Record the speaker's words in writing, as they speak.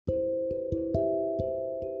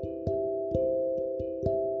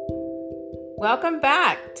Welcome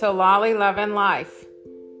back to Lolly Love and Life.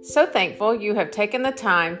 So thankful you have taken the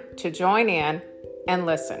time to join in and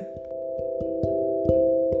listen.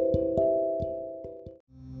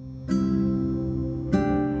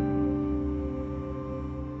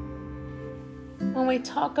 When we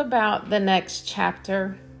talk about the next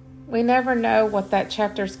chapter, we never know what that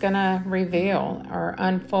chapter is going to reveal or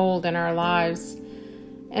unfold in our lives.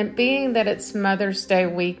 And being that it's Mother's Day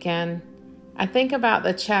weekend, I think about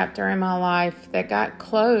the chapter in my life that got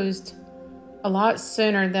closed a lot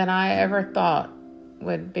sooner than I ever thought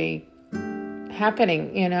would be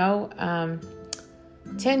happening.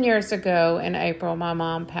 10 years ago in April, my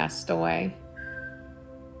mom passed away.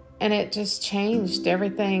 And it just changed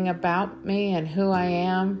everything about me and who I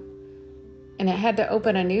am. And it had to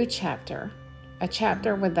open a new chapter, a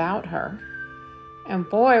chapter without her. And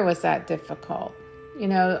boy, was that difficult.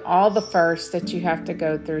 All the firsts that you have to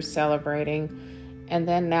go through celebrating. And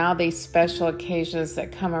then now these special occasions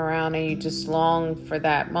that come around and you just long for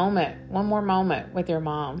that moment, one more moment with your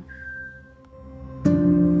mom.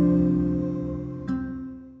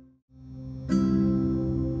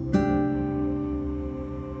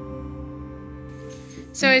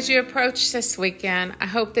 So as you approach this weekend, I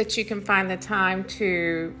hope that you can find the time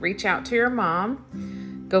to reach out to your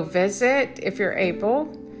mom, go visit if you're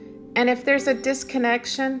able. And if there's a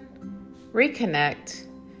disconnection, reconnect.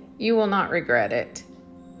 You will not regret it.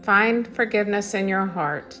 Find forgiveness in your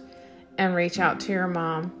heart and reach out to your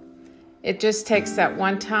mom. It just takes that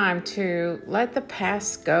one time to let the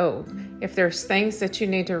past go. If there's things that you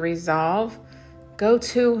need to resolve, go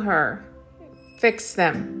to her. Fix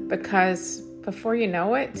them, because before you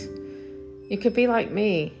know it, you could be like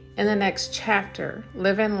me in the next chapter,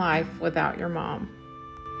 living life without your mom.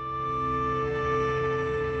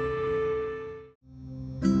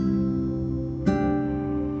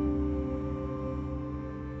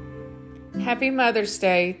 Happy Mother's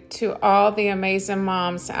Day to all the amazing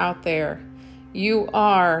moms out there. You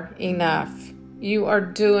are enough. You are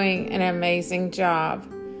doing an amazing job.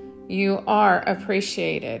 You are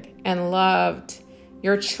appreciated and loved.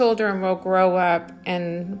 Your children will grow up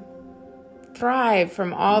and thrive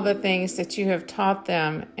from all the things that you have taught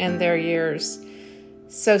them in their years.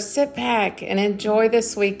 So sit back and enjoy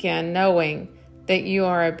this weekend knowing that you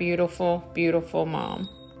are a beautiful, beautiful mom.